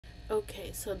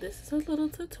Okay, so this is a little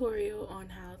tutorial on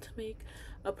how to make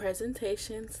a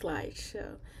presentation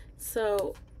slideshow.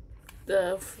 So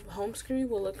the home screen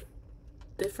will look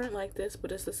different like this,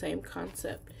 but it's the same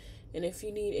concept. And if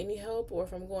you need any help, or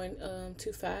if I'm going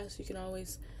too fast, you can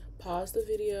always pause the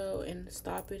video and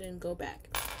stop it and go back.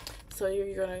 So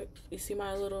you see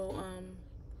my little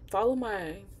follow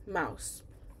my mouse.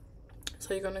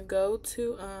 So you're gonna go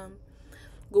to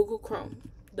Google Chrome,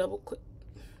 double click.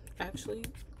 Actually,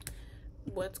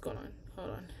 what's going on?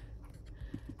 Hold on.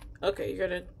 Okay, you're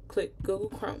gonna click Google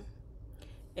Chrome,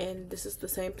 and this is the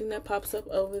same thing that pops up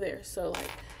over there. So like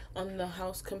on the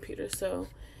house computer. So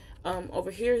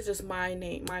over here is just my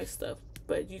name, my stuff.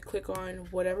 But you click on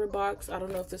whatever box. I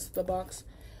don't know if this is the box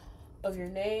of your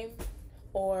name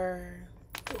or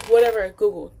whatever.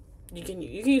 Google. You can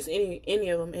use any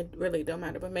of them. It really don't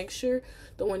matter. But make sure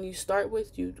the one you start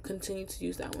with, you continue to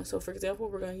use that one. So for example,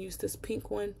 we're gonna use this pink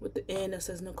one with the N that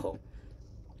says Nicole.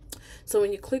 So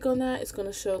when you click on that, it's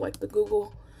gonna show like the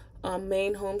Google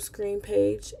main home screen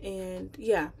page, and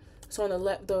yeah. So on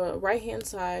the right hand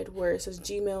side where it says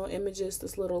Gmail images,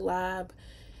 this little lab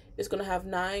is gonna have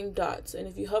 9 dots, and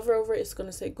if you hover over it, it's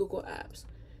gonna say Google Apps.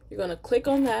 You're gonna click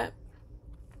on that,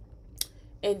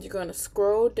 and you're gonna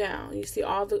scroll down. You see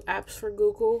all the apps for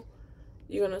Google.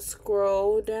 You're gonna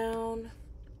scroll down.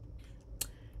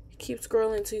 Keep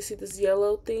scrolling until you see this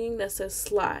yellow thing that says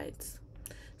Slides.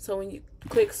 So when you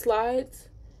click Slides,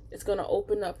 it's gonna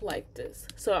open up like this.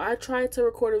 So I tried to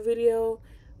record a video.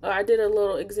 I did a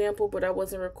little example, but I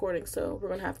wasn't recording, so we're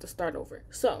gonna have to start over.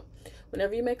 So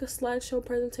whenever you make a slideshow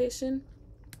presentation,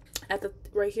 at the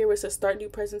right here where it says Start New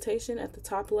Presentation at the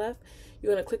top left,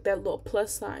 you're gonna click that little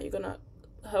plus sign. You're gonna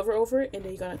hover over it, and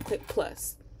then you're gonna click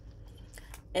plus,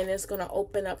 and it's gonna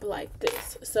open up like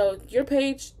this. So your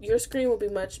page, your screen will be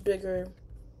much bigger.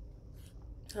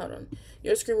 Hold on,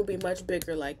 your screen will be much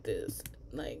bigger like this.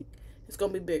 Like it's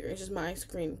gonna be bigger. It's just my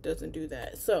screen doesn't do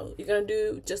that. So you're gonna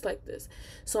do just like this.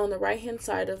 So on the right hand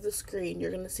side of the screen,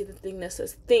 you're gonna see the thing that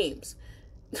says Themes.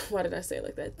 Why did I say it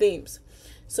like that? Themes.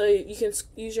 So you can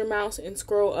use your mouse and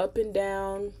scroll up and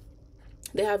down.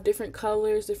 They have different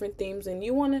colors, different themes, and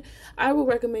I would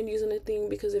recommend using a theme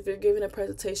because if you're giving a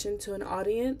presentation to an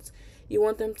audience, you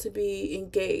want them to be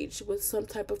engaged with some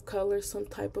type of color, some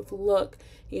type of look.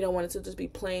 You don't want it to just be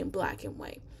plain black and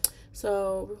white.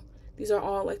 So these are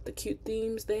all like the cute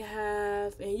themes they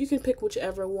have, and you can pick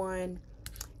whichever one.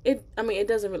 It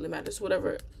doesn't really matter. It's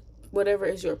whatever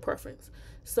is your preference.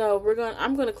 So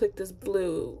I'm gonna click this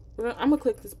blue. I'm gonna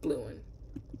click this blue one.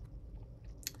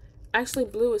 Actually,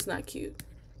 blue is not cute.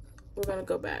 We're gonna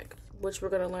go back, which we're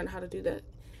gonna learn how to do that.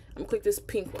 I'm gonna click this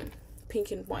pink one,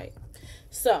 pink and white.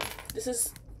 So this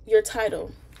is your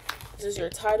title. This is your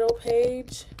title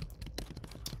page,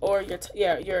 or this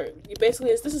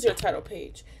is your title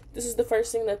page. This is the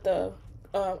first thing that the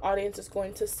audience is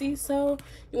going to see. So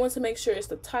you want to make sure it's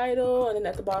the title, and then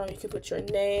at the bottom you can put your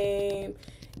name,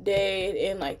 date,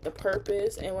 and like the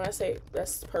purpose. And when I say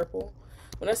that's purple,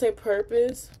 when I say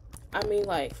purpose, I mean,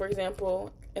 like, for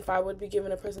example, if I would be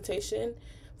giving a presentation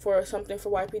for something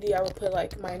for YPD, I would put,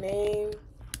 like, my name,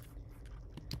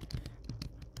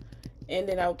 and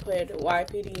then I would put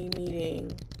YPD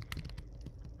meeting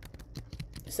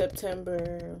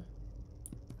September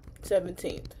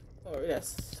 17th, or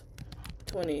that's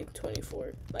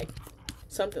 2024, like,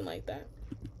 something like that.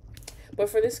 But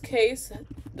for this case,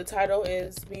 the title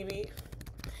is Mimi's,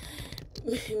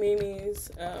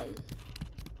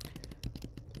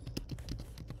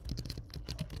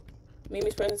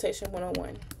 Mimi's Presentation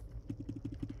 101.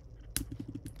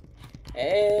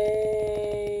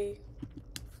 Hey.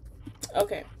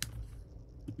 Okay.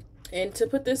 And to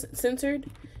put this centered,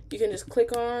 you can just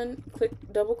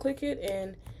double click it,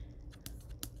 and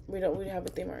we have a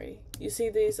theme already. You see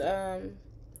these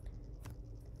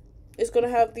it's gonna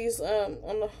have these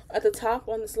at the top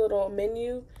on this little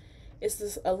menu. It's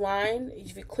this align.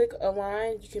 If you click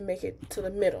align, you can make it to the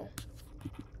middle.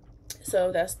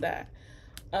 So that's that.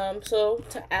 So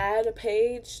to add a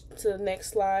page to the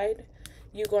next slide,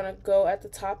 you're gonna go at the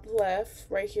top left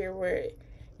right here where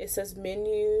it says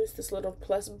menus, this little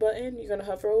plus button. You're gonna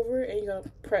hover over it and you're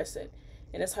gonna press it,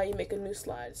 and that's how you make a new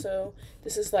slide. So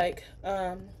this is like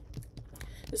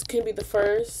this can be the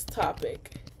first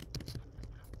topic,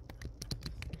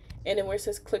 and then where it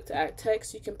says click to add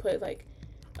text, you can put like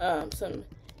some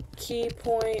key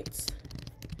points,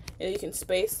 and you can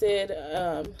space it.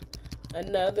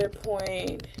 Another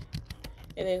point,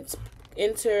 and then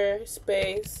enter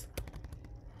space.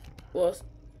 Well,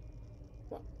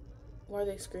 why are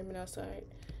they screaming outside?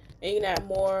 And you can add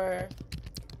more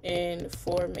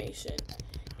information.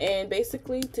 And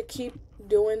basically, to keep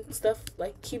doing stuff,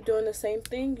 like keep doing the same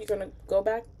thing, you're gonna go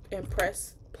back and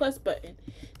press plus button.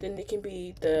 Then it can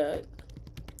be the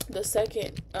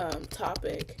second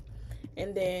topic,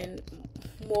 and then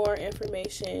more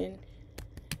information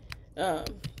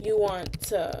you want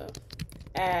to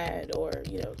add or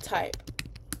type,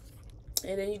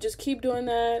 and then you just keep doing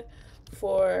that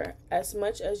for as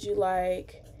much as you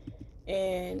like.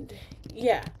 And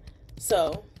yeah,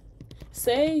 so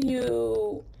say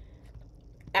you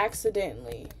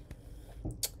accidentally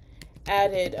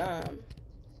added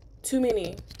too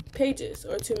many pages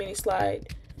or too many slide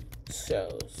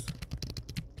shows.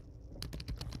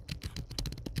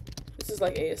 This is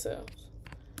like ASLs.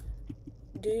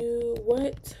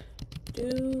 What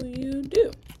do you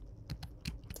do?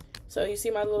 So you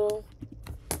see my little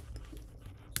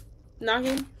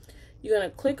noggin? You're gonna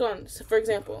click on, so for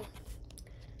example,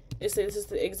 it says this is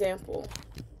the example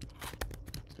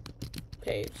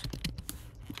page.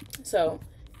 So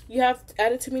you have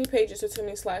added too many pages or too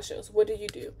many slideshows. What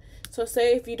do? So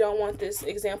say if you don't want this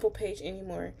example page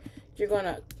anymore, you're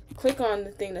gonna click on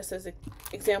the thing that says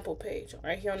example page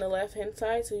right here on the left hand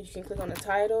side. So you can click on the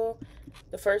title,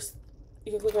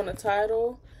 you can click on the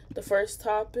title, the first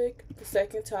topic, the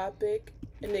second topic,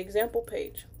 and the example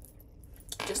page,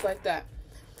 just like that.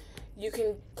 You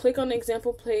can click on the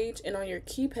example page, and on your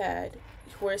keypad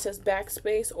where it says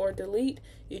backspace or delete,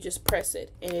 you just press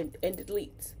it and it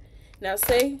deletes. Now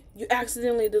say you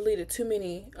accidentally deleted too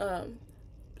many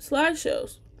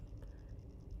slideshows.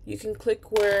 You can click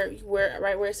right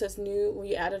where it says new, when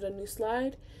you added a new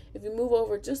slide. If you move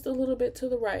over just a little bit to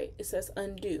the right, it says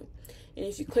undo. And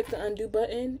if you click the undo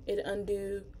button,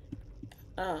 you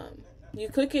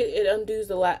click it, it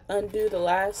undoes undo the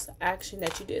last action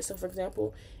that you did. So for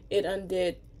example, it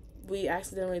undid, we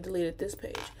accidentally deleted this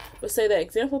page. But say that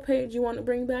example page you want to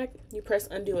bring back, you press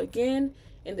undo again,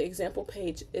 and the example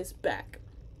page is back.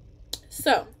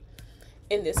 So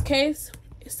in this case,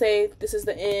 say this is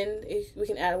the end, we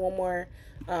can add one more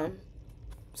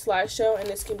slideshow, and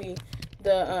this can be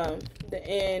the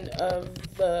end of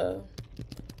the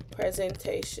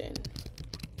presentation,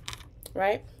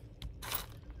 right?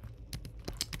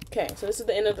 Okay, so this is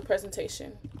the end of the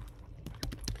presentation.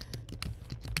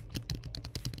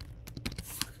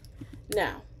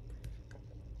 Now,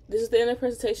 this is the end of the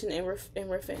presentation, and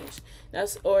we're finished. Now,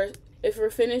 or if we're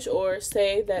finished, or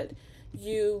say that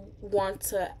you want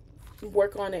to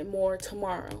work on it more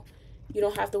tomorrow, you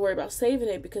don't have to worry about saving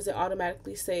it because it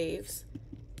automatically saves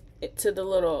it to the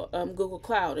little Google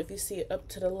Cloud. If you see it up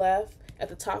to the left at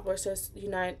the top where it says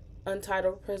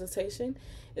Untitled Presentation,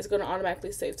 it's going to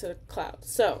automatically save to the cloud.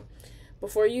 So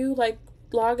before you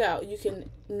log out, you can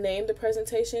name the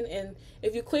presentation, and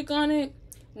if you click on it,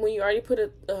 when you already put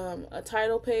a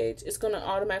title page, it's going to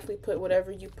automatically put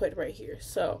whatever you put right here.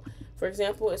 So for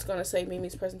example, it's going to say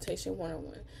Mimi's Presentation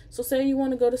 101. So say you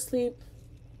want to go to sleep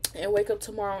and wake up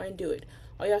tomorrow and do it.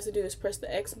 All you have to do is press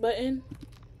the X button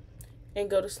and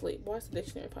go to sleep. Why is the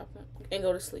dictionary popping up? And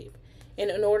go to sleep. And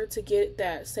in order to get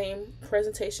that same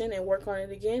presentation and work on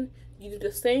it again, you do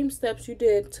the same steps you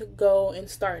did to go and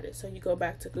start it. So you go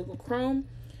back to Google Chrome,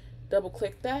 double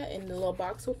click that, and the little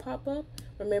box will pop up.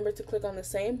 Remember to click on the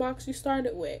same box you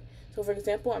started with. So for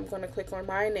example, I'm going to click on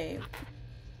my name,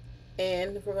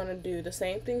 and we're going to do the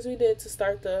same things we did to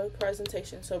start the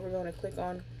presentation. So we're going to click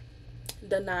on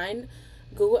the 9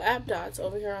 Google app dots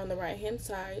over here on the right hand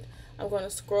side. I'm going to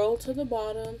scroll to the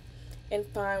bottom and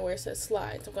find where it says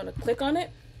slides. I'm going to click on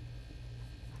it,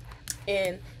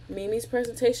 and Mimi's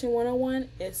Presentation 101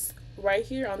 is right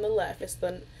here on the left. It's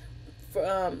the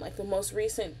the most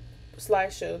recent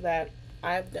slideshow that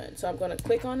I've done. So I'm going to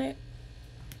click on it,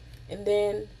 and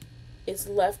then it's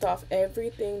left off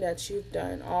everything that you've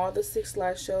done, all the 6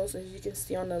 slideshows, as you can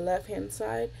see on the left hand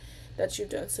side, that you've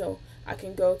done. So I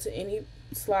can go to any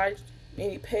slide,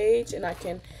 any page, and I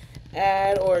can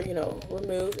add or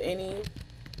remove any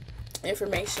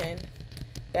information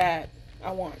that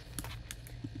I want,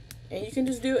 and you can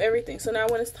just do everything. So now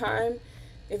when it's time,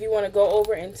 if you want to go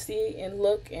over and see and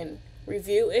look and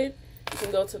review it, you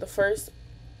can go to the first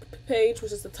page,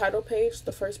 which is the title page,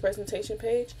 the first presentation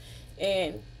page,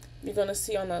 and you're going to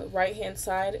see on the right hand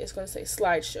side, it's going to say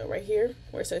slideshow right here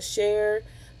where it says share,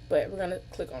 but we're going to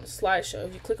click on the slideshow.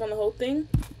 If you click on the whole thing,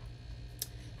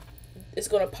 it's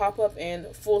going to pop up in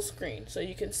full screen so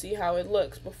you can see how it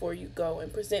looks before you go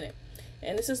and present it.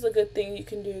 And this is the good thing you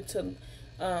can do to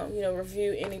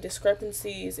review any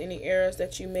discrepancies, any errors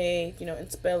that you made, in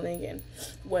spelling and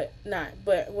whatnot.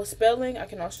 But with spelling, I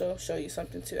can also show you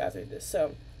something too after this.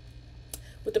 So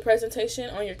with the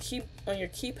presentation on your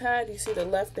keypad, you see the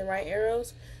left and right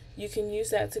arrows. You can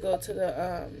use that to go to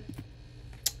the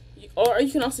or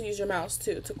you can also use your mouse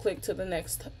too to click to the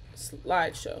next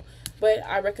slideshow. But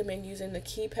I recommend using the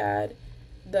keypad,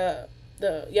 the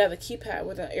keypad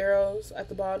with the arrows at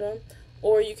the bottom,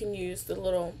 or you can use the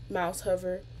little mouse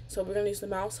hover. So we're gonna use the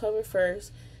mouse hover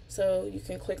first. So you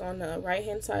can click on the right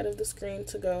hand side of the screen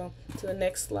to go to the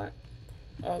next slide.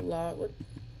 Oh Lord, what?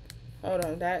 Hold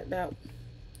on, that.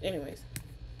 Anyways,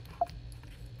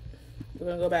 we're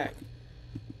gonna go back.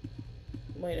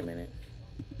 Wait a minute.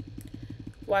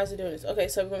 Why is it doing this? Okay,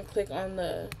 so we're gonna click on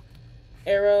the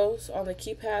arrows on the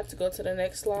keypad to go to the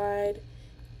next slide.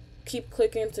 Keep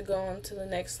clicking to go on to the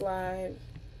next slide,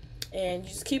 and you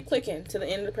just keep clicking to the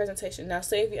end of the presentation. Now,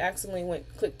 say if you accidentally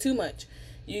click too much,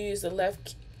 you use the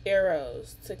left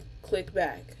arrows to click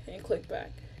back and click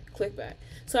back, click back.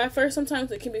 So at first,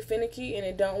 sometimes it can be finicky and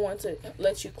it don't want to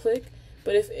let you click.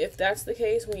 But if that's the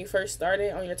case, when you first start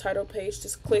it on your title page,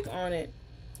 just click on it.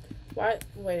 Why?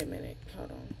 Wait a minute.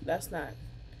 Hold on. That's not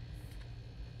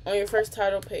on your first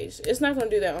title page. It's not going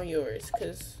to do that on yours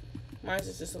because mine's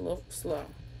is just a little slow.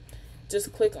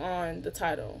 Just click on the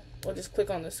title or just click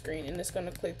on the screen and it's going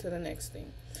to click to the next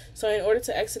thing. So in order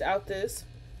to exit out this,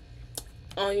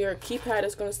 on your keypad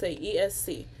it's going to say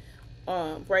ESC.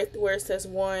 Right where it says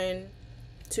 1,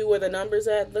 2 where the number's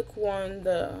at, look on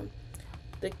the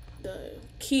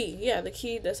key. Yeah, the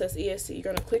key that says ESC. You're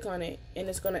going to click on it and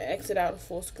it's going to exit out a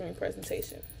full screen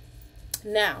presentation.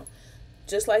 Now,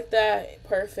 just like that,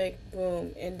 perfect,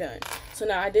 boom, and done. So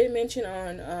now I did mention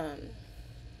on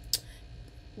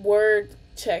word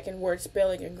check and word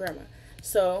spelling and grammar.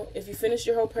 So if you finish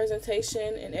your whole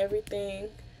presentation and everything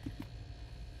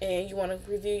and you want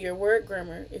to review your word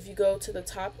grammar, if you go to the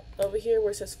top over here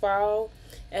where it says File,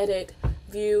 Edit,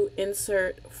 View,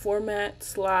 Insert, Format,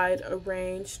 Slide,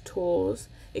 Arrange, Tools,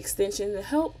 Extension, and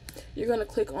Help, you're going to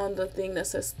click on the thing that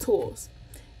says Tools.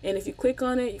 And if you click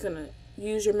on it, you're going to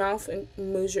use your mouse and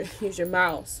use your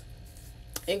mouse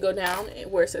and go down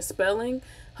where it says Spelling,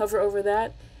 hover over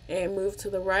that and move to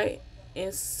the right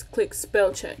and click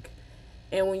Spell Check.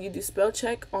 And when you do Spell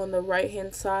Check on the right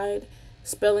hand side,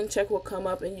 Spelling Check will come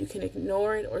up and you can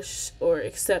ignore it or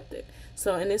accept it.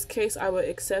 So in this case, I would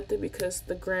accept it because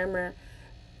the grammar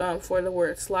for the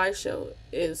word slideshow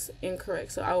is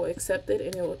incorrect. So I will accept it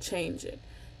and it will change it.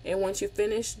 And once you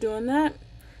finish doing that,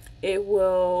 it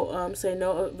will say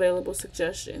no available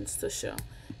suggestions to show.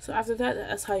 So after that,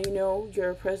 that's how you know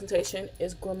your presentation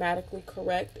is grammatically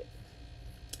correct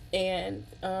and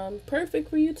perfect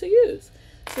for you to use.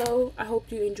 So I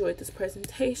hope you enjoyed this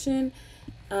presentation.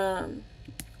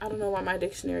 I don't know why my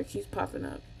dictionary keeps popping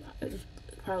up. It's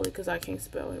probably because I can't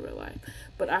spell in real life.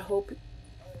 But I hope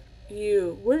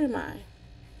you... Where am I?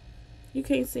 You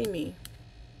can't see me.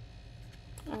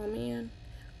 Oh, man.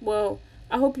 Well,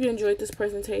 I hope you enjoyed this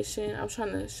presentation. I was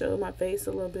trying to show my face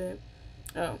a little bit.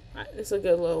 Oh, it's a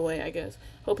good little way, I guess.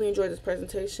 Hope you enjoyed this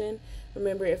presentation.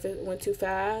 Remember, if it went too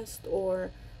fast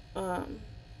or,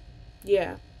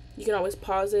 yeah, you can always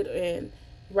pause it and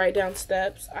write down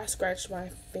steps. I scratched my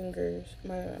fingers,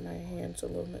 my hands a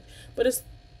little bit. But it's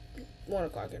 1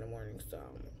 o'clock in the morning, so,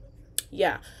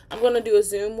 yeah. I'm going to do a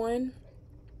Zoom one.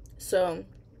 So,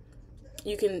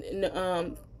 you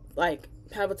can, like,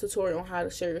 have a tutorial on how to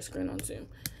share your screen on Zoom.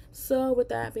 So with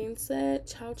that being said,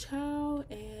 ciao ciao,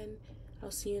 and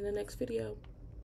I'll see you in the next video.